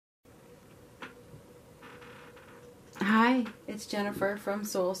Hi, it's Jennifer from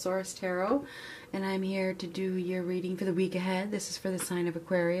Soul Source Tarot, and I'm here to do your reading for the week ahead. This is for the sign of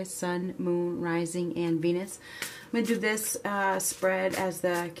Aquarius, Sun, Moon, Rising, and Venus. I'm going to do this spread as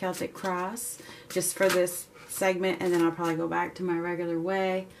the Celtic Cross, just for this segment, and then I'll probably go back to my regular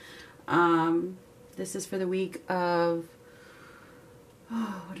way. This is for the week of,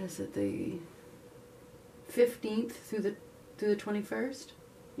 what is it, the 15th through the 21st?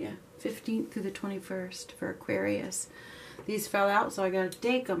 Yeah, 15th through the 21st for Aquarius. These fell out, so I got to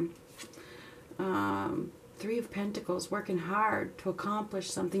take them. Three of Pentacles, working hard to accomplish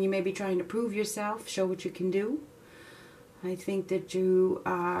something. You may be trying to prove yourself, show what you can do. I think that you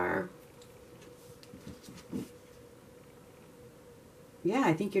are... Yeah,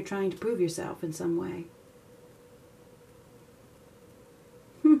 I think you're trying to prove yourself in some way.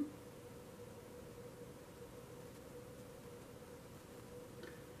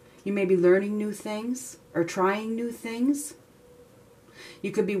 You may be learning new things or trying new things. You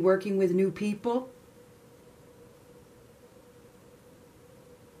could be working with new people.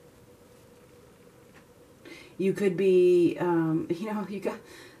 You could be, we got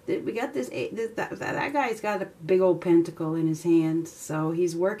that guy's got a big old pentacle in his hand, so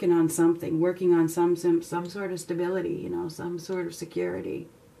he's working on something, working on some sort of stability, some sort of security.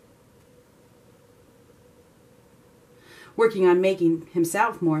 Working on making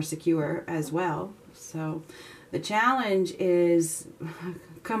himself more secure as well. So the challenge is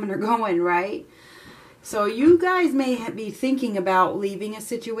coming or going, right? So you guys may be thinking about leaving a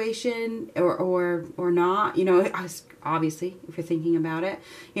situation or not. Obviously, if you're thinking about it,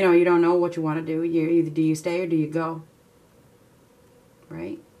 you don't know what you want to do. Either do you stay or do you go,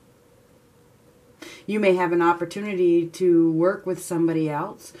 right? You may have an opportunity to work with somebody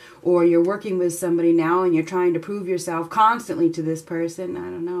else, or you're working with somebody now and you're trying to prove yourself constantly to this person. I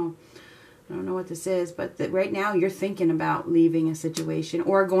don't know what this is, but right now you're thinking about leaving a situation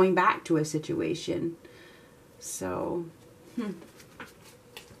or going back to a situation. So,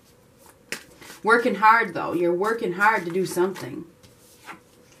 working hard though. You're working hard to do something.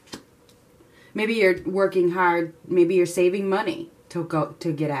 Maybe you're working hard. Maybe you're saving money to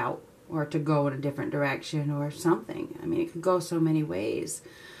get out. Or to go in a different direction or something. I mean, it could go so many ways.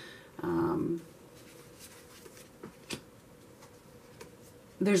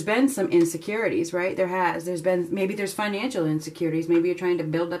 There's been some insecurities, right? Maybe there's financial insecurities. Maybe you're trying to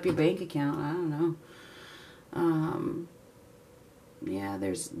build up your bank account. I don't know. Yeah,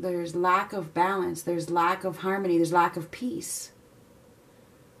 there's lack of balance. There's lack of harmony. There's lack of peace.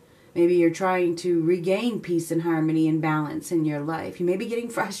 Maybe you're trying to regain peace and harmony and balance in your life. You may be getting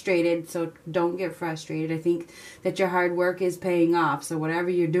frustrated, so don't get frustrated. I think that your hard work is paying off. So whatever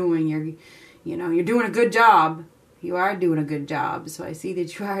you're doing, you're doing a good job. You are doing a good job. So I see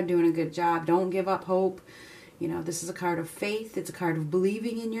that you are doing a good job. Don't give up hope. This is a card of faith. It's a card of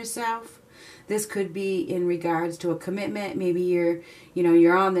believing in yourself. This could be in regards to a commitment. Maybe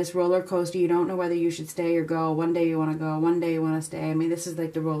you're on this roller coaster. You don't know whether you should stay or go. One day you want to go. One day you want to stay. I mean, this is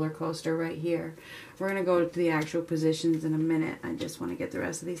like the roller coaster right here. We're going to go to the actual positions in a minute. I just want to get the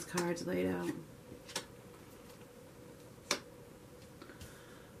rest of these cards laid out.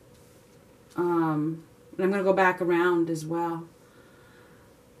 And I'm going to go back around as well.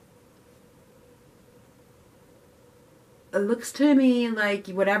 It looks to me like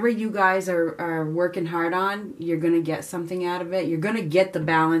whatever you guys are working hard on, you're going to get something out of it. You're going to get the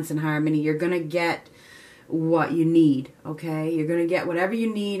balance and harmony. You're going to get what you need, okay? You're going to get whatever you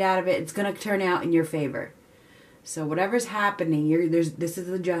need out of it. It's going to turn out in your favor. So whatever's happening, this is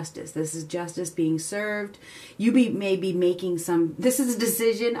the justice. This is justice being served. You may be making this is a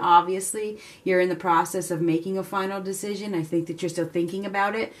decision, obviously. You're in the process of making a final decision. I think that you're still thinking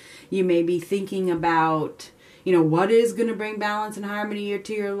about it. You may be thinking about... what is going to bring balance and harmony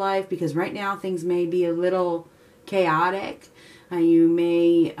to your life? Because right now things may be a little chaotic. You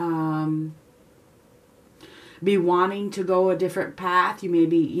may be wanting to go a different path. You may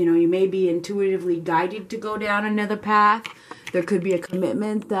be intuitively guided to go down another path. There could be a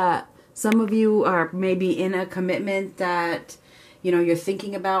commitment that some of you are maybe in a commitment that you're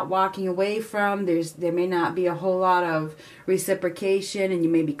thinking about walking away from. There may not be a whole lot of reciprocation, and you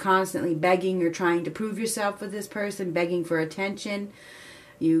may be constantly begging or trying to prove yourself with this person, begging for attention.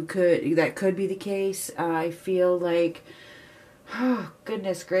 That could be the case. I feel like, oh,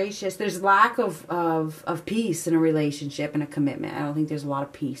 goodness gracious, there's lack of peace in a relationship and a commitment. I don't think there's a lot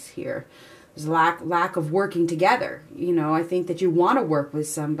of peace here. There's lack of working together. I think that you want to work with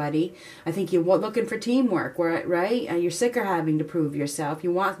somebody. I think you're looking for teamwork, right? You're sick of having to prove yourself.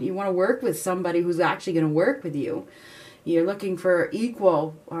 You want to work with somebody who's actually going to work with you. You're looking for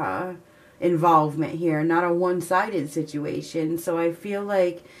equal involvement here, not a one-sided situation. So I feel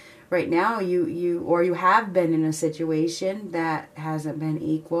like right now you have been in a situation that hasn't been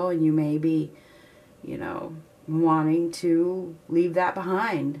equal, and you may be, you know, wanting to leave that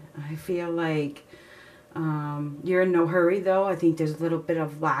behind. I feel like you're in no hurry, though. I think there's a little bit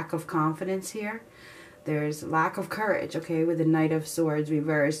of lack of confidence here. There's lack of courage, okay, with the Knight of Swords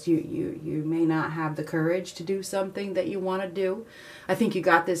reversed. You may not have the courage to do something that you want to do. I think you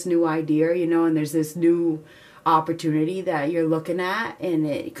got this new idea, you know, and there's this new opportunity that you're looking at, and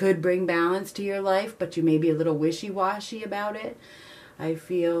it could bring balance to your life, but you may be a little wishy-washy about it. I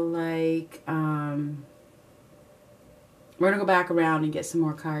feel like we're going to go back around and get some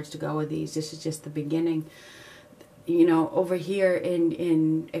more cards to go with these. This is just the beginning. You know, over here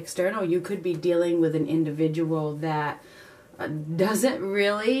in external, you could be dealing with an individual that doesn't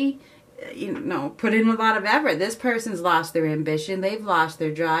really, you know, put in a lot of effort. This person's lost their ambition. They've lost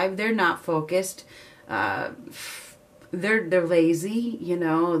their drive. They're not focused. They're lazy, you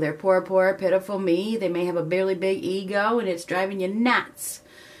know. They're poor, pitiful me. They may have a really big ego, and it's driving you nuts.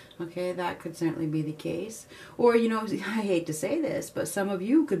 Okay, that could certainly be the case. Or, you know, I hate to say this, but some of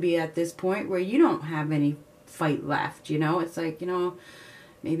you could be at this point where you don't have any fight left, you know. It's like, you know,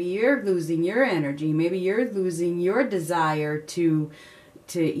 maybe you're losing your energy. Maybe you're losing your desire to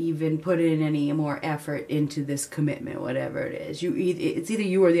even put in any more effort into this commitment, whatever it is. It's either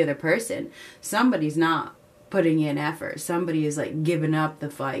you or the other person. Somebody's not putting in effort. Somebody is like giving up the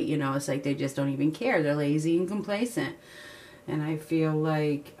fight, you know. It's like they just don't even care. They're lazy and complacent. And I feel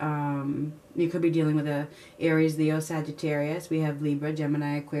like you could be dealing with a Aries, Leo, Sagittarius. We have Libra,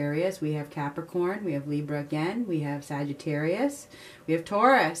 Gemini, Aquarius. We have Capricorn. We have Libra again. We have Sagittarius. We have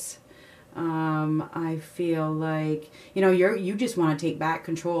Taurus. I feel like, you know, you just want to take back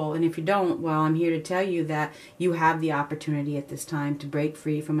control. And if you don't, well, I'm here to tell you that you have the opportunity at this time to break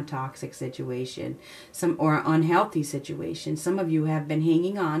free from a toxic situation, or an unhealthy situation. Some of you have been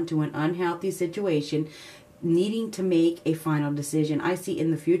hanging on to an unhealthy situation, needing to make a final decision. I see in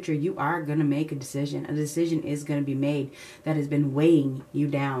the future you are going to make a decision. A decision is going to be made that has been weighing you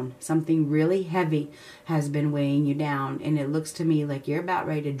down. Something really heavy has been weighing you down, and it looks to me like you're about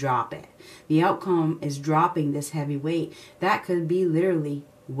ready to drop it. The outcome is dropping this heavy weight. That could be literally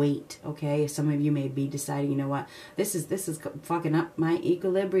weight, okay? Some of you may be deciding, you know what, this is fucking up my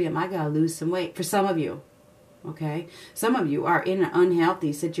equilibrium. I gotta lose some weight. For some of you, okay? Some of you are in an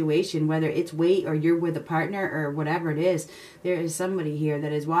unhealthy situation, whether it's weight or you're with a partner or whatever it is. There is somebody here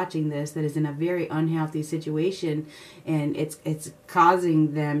that is watching this that is in a very unhealthy situation, and it's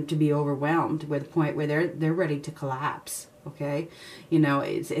causing them to be overwhelmed with the point where they're ready to collapse, okay? You know,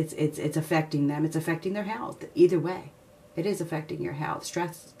 it's affecting them. It's affecting their health. Either way, it is affecting your health.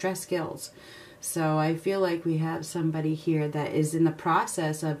 Stress skills. So I feel like we have somebody here that is in the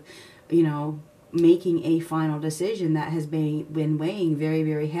process of, you know, making a final decision that has been weighing very,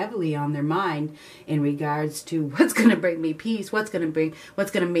 very heavily on their mind in regards to what's going to bring me peace, what's going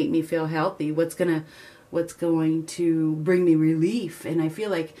to make me feel healthy, what's going to bring me relief. And I feel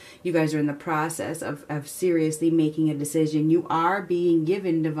like you guys are in the process of seriously making a decision. You are being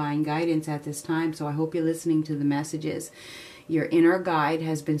given divine guidance at this time, so I hope you're listening to the messages. Your inner guide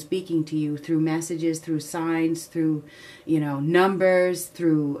has been speaking to you through messages, through signs, through, you know, numbers,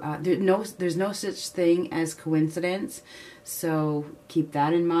 through, there's no such thing as coincidence. So keep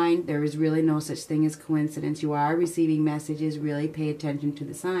that in mind. There is really no such thing as coincidence. You are receiving messages. Really pay attention to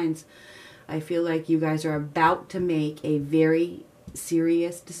the signs. I feel like you guys are about to make a very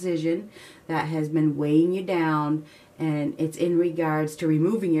serious decision that has been weighing you down, and it's in regards to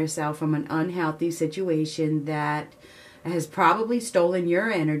removing yourself from an unhealthy situation that has probably stolen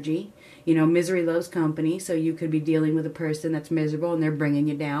your energy. You know, misery loves company, so you could be dealing with a person that's miserable and they're bringing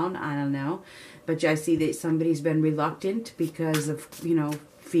you down. I don't know. But I see that somebody's been reluctant because of, you know,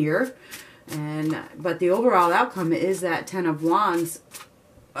 fear. But the overall outcome is that 10 of Wands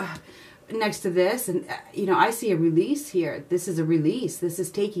next to this. And, you know, I see a release here. This is a release. This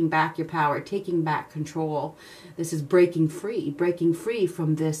is taking back your power, taking back control. This is breaking free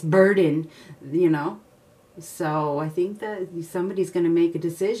from this burden, you know. So I think that somebody's going to make a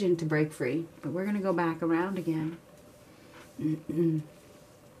decision to break free. But we're going to go back around again.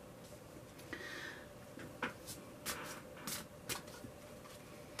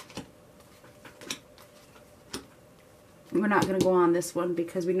 We're not going to go on this one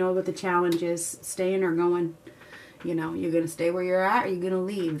because we know what the challenge is. Staying or going. You know, you're going to stay where you're at or you're going to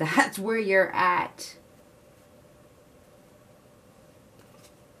leave. That's where you're at.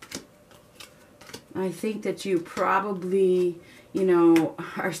 I think that you probably, you know,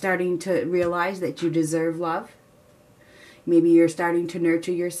 are starting to realize that you deserve love. Maybe you're starting to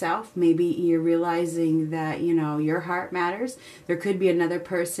nurture yourself. Maybe you're realizing that, you know, your heart matters. There could be another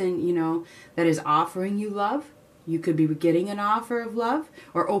person, you know, that is offering you love. You could be getting an offer of love,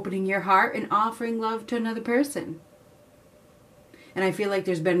 or opening your heart and offering love to another person. And I feel like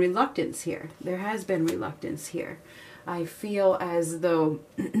there's been reluctance here. There has been reluctance here. I feel as though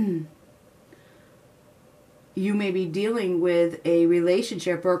you may be dealing with a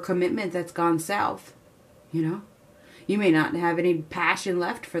relationship or a commitment that's gone south, you know. You may not have any passion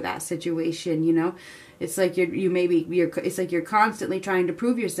left for that situation, you know. It's like it's like you're constantly trying to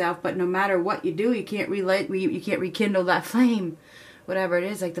prove yourself, but no matter what you do, you can't rekindle that flame. Whatever it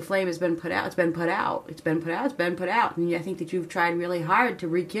is, like the flame has been put out, it's been put out. And I think that you've tried really hard to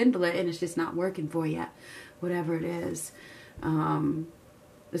rekindle it, and it's just not working for you. Whatever it is.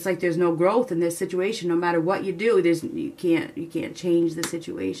 It's like there's no growth in this situation. No matter what you do, you can't change the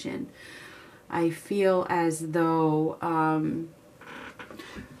situation. I feel as though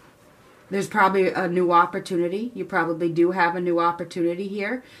there's probably a new opportunity. You probably do have a new opportunity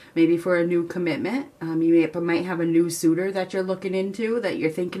here, maybe for a new commitment. You might have a new suitor that you're looking into, that you're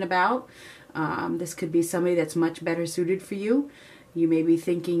thinking about. This could be somebody that's much better suited for you. You may be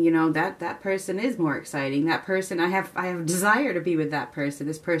thinking, you know, that person is more exciting. That person, I have a desire to be with that person.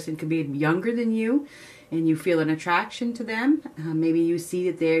 This person could be younger than you, and you feel an attraction to them. Maybe you see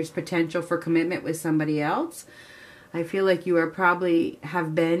that there's potential for commitment with somebody else. I feel like you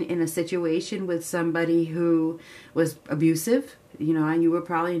have been in a situation with somebody who was abusive, you know, and you were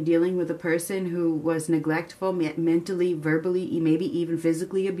probably dealing with a person who was neglectful, mentally, verbally, maybe even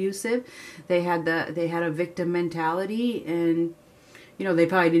physically abusive. They had a victim mentality, and you know, they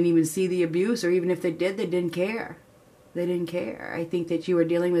probably didn't even see the abuse, or even if they did, they didn't care. They didn't care. I think that you were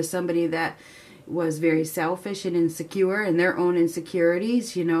dealing with somebody that was very selfish and insecure, and their own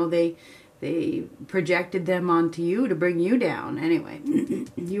insecurities, you know, they projected them onto you to bring you down. Anyway,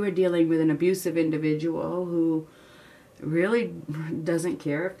 you were dealing with an abusive individual who really doesn't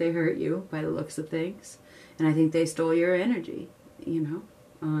care if they hurt you, by the looks of things. And I think they stole your energy, you know.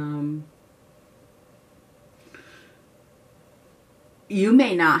 You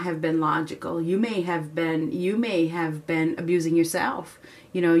may not have been logical. You may have been abusing yourself.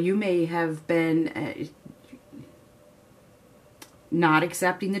 You know, you may have been not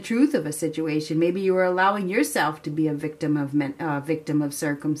accepting the truth of a situation. Maybe you were allowing yourself to be a victim of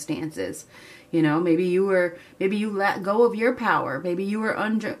circumstances. You know, maybe you let go of your power. Maybe you were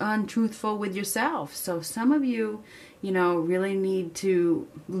untruthful with yourself. So some of you, you know, really need to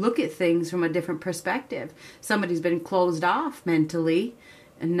look at things from a different perspective. Somebody's been closed off mentally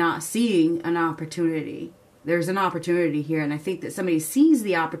and not seeing an opportunity. There's an opportunity here, and I think that somebody sees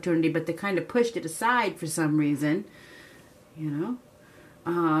the opportunity, but they kind of pushed it aside for some reason. You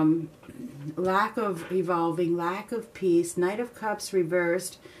know, lack of evolving, lack of peace, Knight of Cups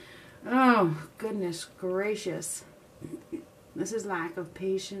reversed. Oh, goodness gracious. This is lack of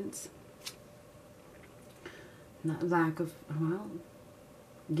patience. Not lack of, well,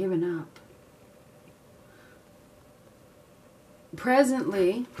 giving up.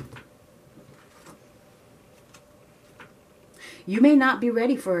 Presently, you may not be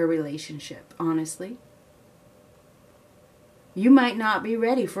ready for a relationship, honestly. You might not be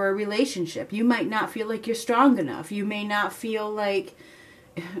ready for a relationship. You might not feel like you're strong enough. You may not feel like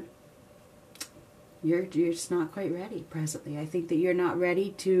you're just not quite ready presently. I think that you're not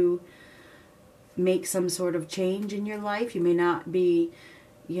ready to make some sort of change in your life. You may not be,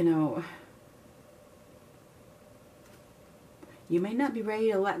 you know, you may not be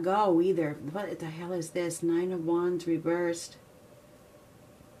ready to let go either. What the hell is this? 9 of Wands reversed.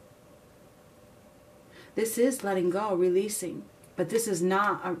 This is letting go, releasing. But this is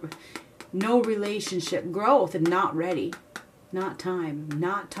no relationship growth, and not ready. Not time.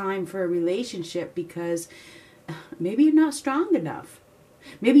 Not time for a relationship, because maybe you're not strong enough.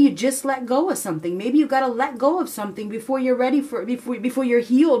 Maybe you just let go of something. Maybe you got to let go of something before you're ready for before you're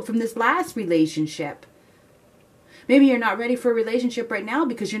healed from this last relationship. Maybe you're not ready for a relationship right now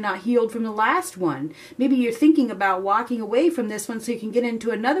because you're not healed from the last one. Maybe you're thinking about walking away from this one so you can get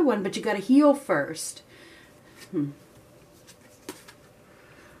into another one, but you got to heal first.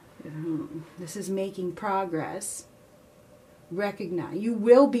 This is making progress. You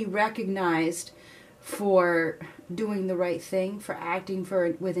will be recognized for doing the right thing, for acting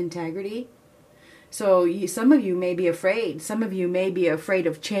with integrity. So some of you may be afraid. Some of you may be afraid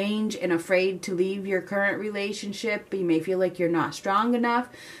of change and afraid to leave your current relationship. You may feel like you're not strong enough.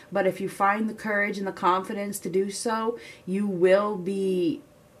 But if you find the courage and the confidence to do so, you will be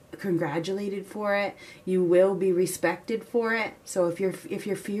congratulated for it. You will be respected for it. So if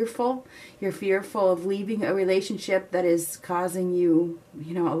you're fearful, you're fearful of leaving a relationship that is causing you,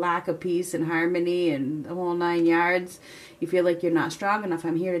 you know, a lack of peace and harmony and the whole 9 yards. You feel like you're not strong enough.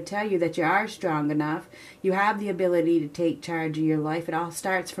 I'm here to tell you that you are strong enough. You have the ability to take charge of your life. It all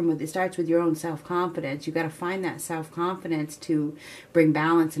starts with your own self-confidence. You got to find that self-confidence to bring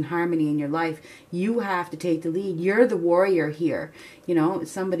balance and harmony in your life. You have to take the lead. You're the warrior here. You know,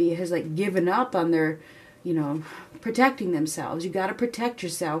 somebody has like given up on their, you know, protecting themselves. You got to protect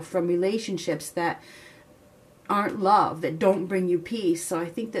yourself from relationships that aren't love, that don't bring you peace. So I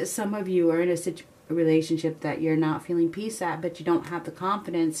think that some of you are in a relationship that you're not feeling peace at, but you don't have the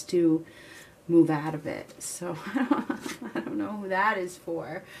confidence to move out of it. So I don't know who that is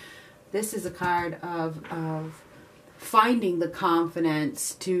for. This is a card of finding the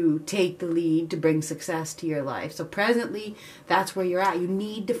confidence to take the lead to bring success to your life. So presently, that's where you're at. You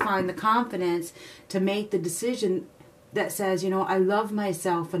need to find the confidence to make the decision that says, you know, I love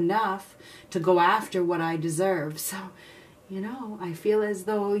myself enough to go after what I deserve. So, you know, I feel as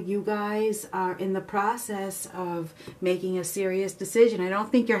though you guys are in the process of making a serious decision. I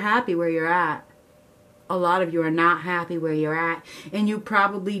don't think you're happy where you're at. A lot of you are not happy where you're at. And you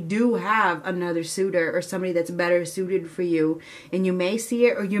probably do have another suitor or somebody that's better suited for you. And you may see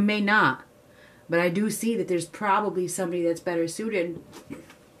it or you may not. But I do see that there's probably somebody that's better suited.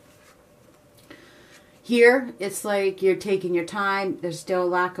 Here, it's like you're taking your time. There's still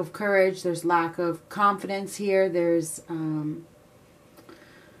lack of courage. There's lack of confidence here. There's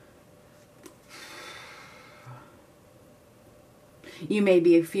you may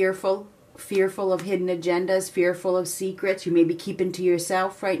be fearful of hidden agendas, fearful of secrets. You may be keeping to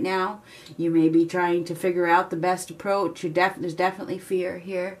yourself right now. You may be trying to figure out the best approach. There's definitely fear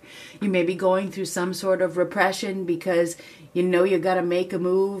here. You may be going through some sort of repression because you know you got to make a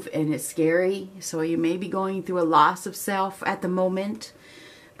move and it's scary. So you may be going through a loss of self at the moment.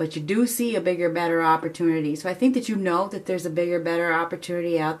 But you do see a bigger, better opportunity. So I think that you know that there's a bigger, better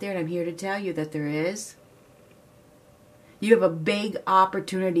opportunity out there. And I'm here to tell you that there is. You have a big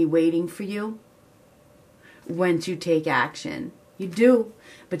opportunity waiting for you once you take action. You do,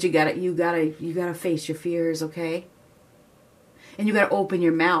 but you gotta face your fears, okay? And you gotta open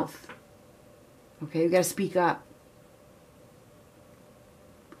your mouth, okay? You gotta speak up.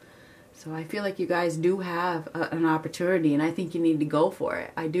 So I feel like you guys do have an opportunity, and I think you need to go for it.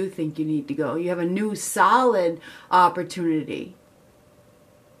 I do think you need to go. You have a new, solid opportunity.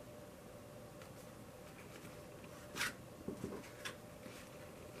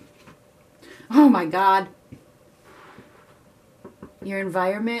 Oh my God. Your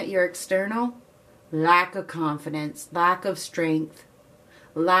environment, your external, lack of confidence, lack of strength,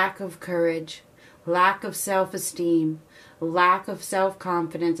 lack of courage, lack of self-esteem, lack of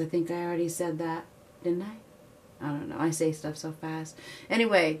self-confidence. I think I already said that, didn't I? I don't know. I say stuff so fast.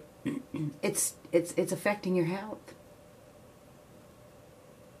 Anyway, it's affecting your health.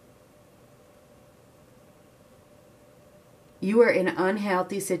 You are in an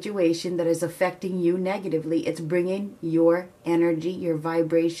unhealthy situation that is affecting you negatively. It's bringing your energy, your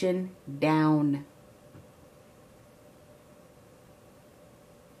vibration down.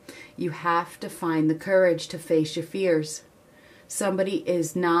 You have to find the courage to face your fears. Somebody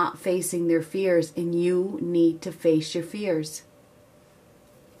is not facing their fears, and you need to face your fears.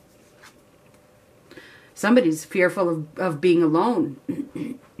 Somebody's fearful of being alone.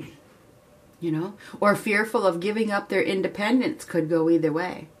 You know, or fearful of giving up their independence. Could go either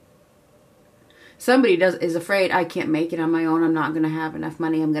way. Somebody is afraid, I can't make it on my own. I'm not going to have enough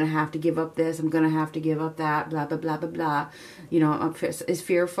money. I'm going to have to give up this. I'm going to have to give up that. Blah, blah, blah, blah, blah. You know, is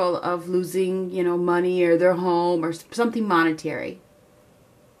fearful of losing, you know, money or their home or something monetary.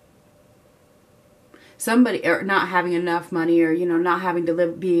 Somebody, or not having enough money, or, you know, not having to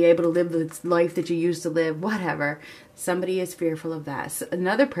be able to live the life that you used to live, whatever. Somebody is fearful of that. So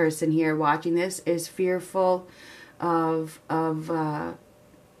another person here watching this is fearful of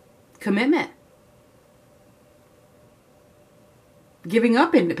commitment. Giving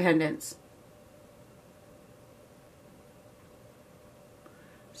up independence.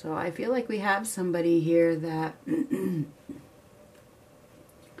 So I feel like we have somebody here that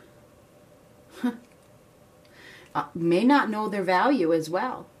may not know their value as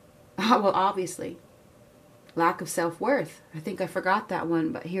well. Well, obviously. Lack of self-worth. I think I forgot that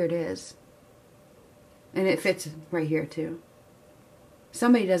one, but here it is. And it fits right here too.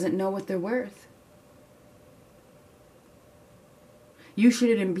 Somebody doesn't know what they're worth. You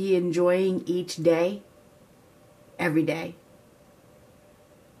shouldn't be enjoying each day, every day.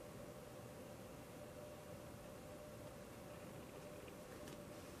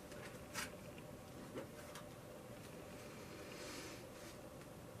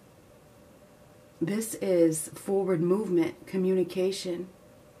 This is forward movement, communication,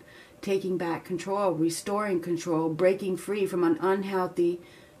 taking back control, restoring control, breaking free from an unhealthy,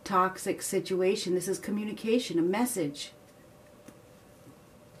 toxic situation. This is communication, a message.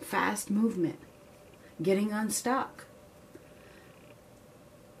 Fast movement, getting unstuck.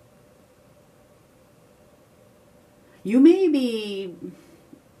 You may be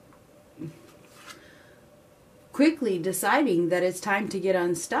quickly deciding that it's time to get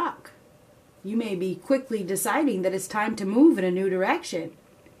unstuck. You may be quickly deciding that it's time to move in a new direction.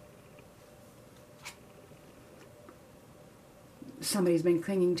 Somebody's been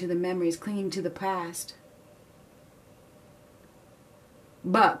clinging to the memories, clinging to the past.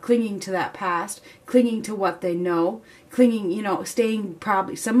 But clinging to that past, clinging to what they know, clinging, staying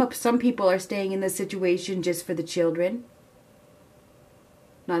probably, some people are staying in this situation just for the children.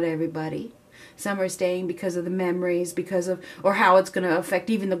 Not everybody. Some are staying because of the memories, or how it's going to affect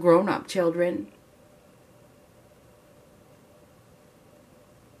even the grown-up children.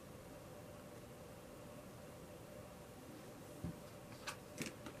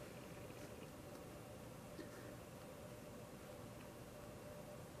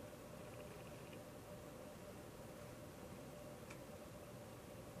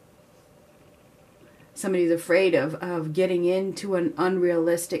 Somebody's afraid of getting into an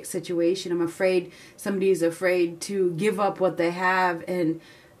unrealistic situation. I'm afraid somebody's afraid to give up what they have and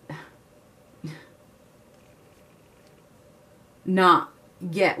not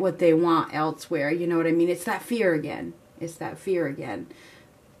get what they want elsewhere. You know what I mean? It's that fear again. It's that fear again.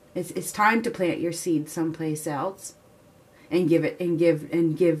 It's time to plant your seed someplace else and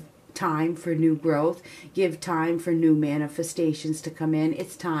give time for new growth, give time for new manifestations to come in.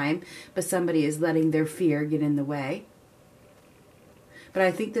 It's time, but somebody is letting their fear get in the way. But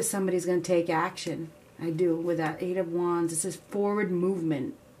I think that somebody's going to take action. I do, with that Eight of Wands. This is forward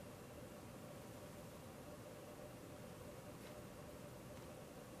movement.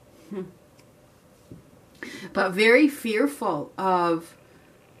 But very fearful of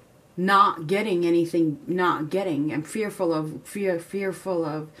not getting anything, I'm fearful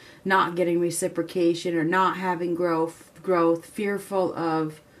of not getting reciprocation or not having growth, fearful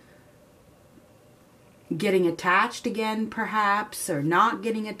of getting attached again, perhaps, or not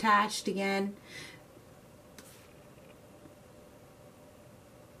getting attached again.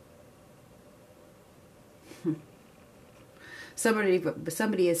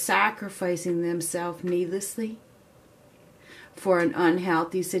 Somebody is sacrificing themselves needlessly for an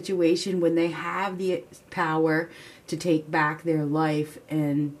unhealthy situation when they have the power to take back their life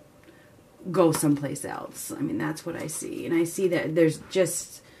and go someplace else. I mean, that's what I see. And I see that there's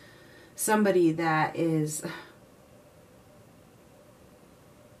just somebody that is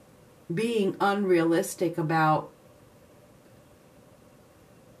being unrealistic about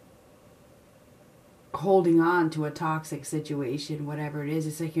holding on to a toxic situation, whatever it is.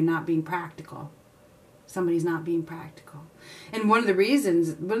 It's like you're not being practical. Somebody's not being practical. And one of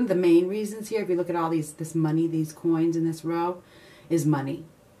the main reasons here, if you look at all this money, these coins in this row, is money.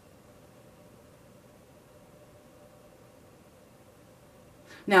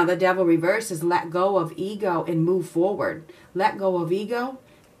 Now, the devil reverse is let go of ego and move forward. Let go of ego,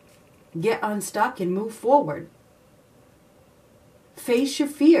 get unstuck and move forward. Face your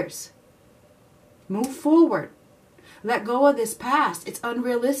fears. Move forward. Let go of this past. It's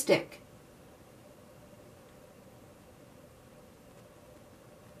unrealistic.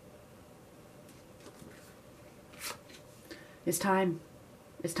 It's time.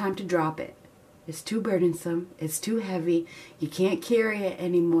 It's time to drop it. It's too burdensome. It's too heavy. You can't carry it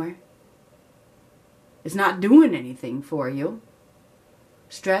anymore. It's not doing anything for you.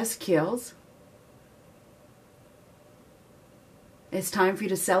 Stress kills. It's time for you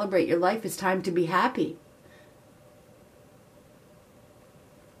to celebrate your life. It's time to be happy.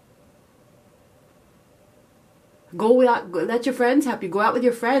 Go out, let your friends help you. Go out with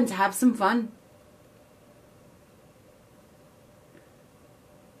your friends. Have some fun.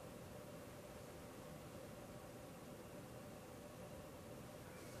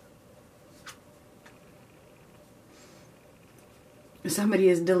 Somebody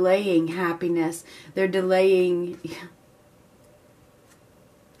is delaying happiness. They're delaying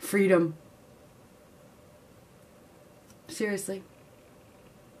freedom. Seriously.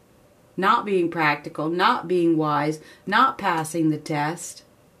 Not being practical, not being wise, not passing the test.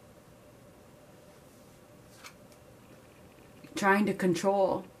 Trying to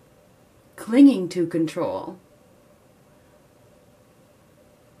control. Clinging to control.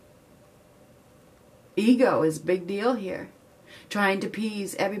 Ego is a big deal here. Trying to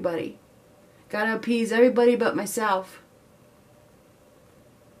appease everybody. Gotta appease everybody but myself.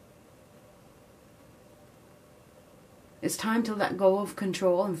 It's time to let go of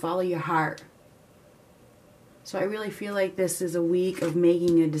control and follow your heart. So I really feel like this is a week of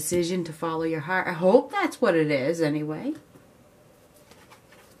making a decision to follow your heart. I hope that's what it is anyway.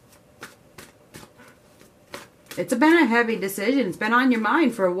 It's been a heavy decision. It's been on your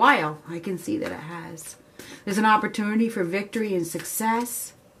mind for a while. I can see that it has. There's an opportunity for victory and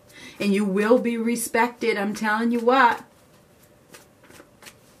success. And you will be respected. I'm telling you what.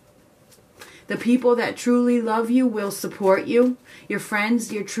 The people that truly love you will support you. Your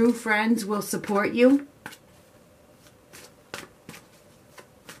friends, your true friends will support you.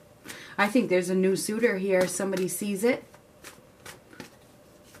 I think there's a new suitor here. Somebody sees it.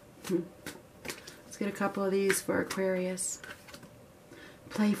 Let's get a couple of these for Aquarius.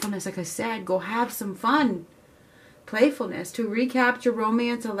 Playfulness, like I said, go have some fun. Playfulness. To recapture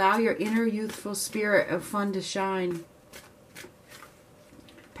romance, allow your inner youthful spirit of fun to shine.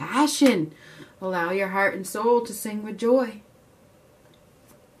 Passion. Allow your heart and soul to sing with joy.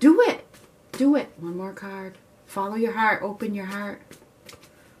 Do it. Do it. One more card. Follow your heart. Open your heart.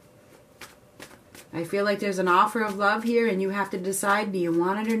 I feel like there's an offer of love here and you have to decide, do you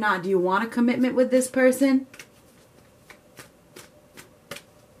want it or not? Do you want a commitment with this person?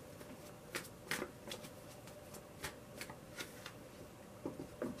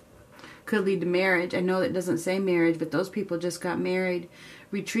 Could lead to marriage. I know that doesn't say marriage, but those people just got married.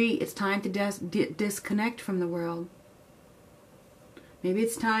 Retreat. It's time to disconnect from the world. Maybe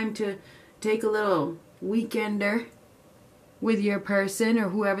it's time to take a little weekender with your person or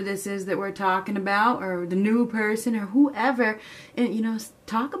whoever this is that we're talking about, or the new person or whoever, and, you know,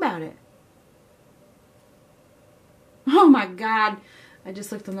 talk about it. Oh my God. I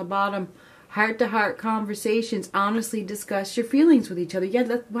just looked on the bottom. Heart-to-heart conversations. Honestly discuss your feelings with each other. Yeah,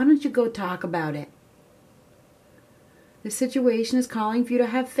 why don't you go talk about it? The situation is calling for you to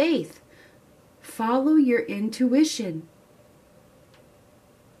have faith. Follow your intuition.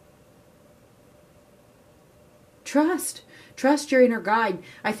 Trust. Trust your inner guide.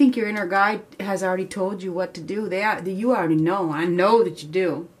 I think your inner guide has already told you what to do. You already know. I know that you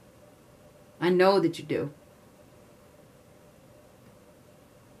do. I know that you do.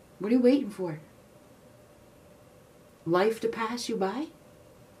 What are you waiting for? Life to pass you by?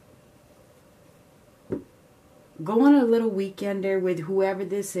 Go on a little weekender with whoever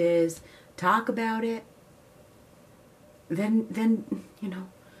this is. Talk about it. Then you know,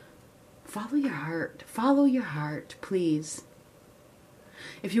 follow your heart. Follow your heart, please.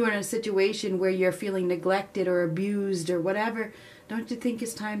 If you're in a situation where you're feeling neglected or abused or whatever, don't you think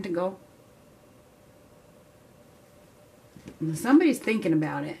it's time to go? Somebody's thinking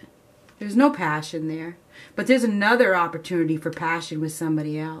about it. There's no passion there. But there's another opportunity for passion with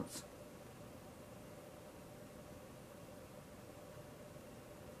somebody else.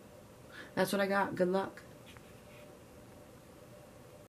 That's what I got. Good luck.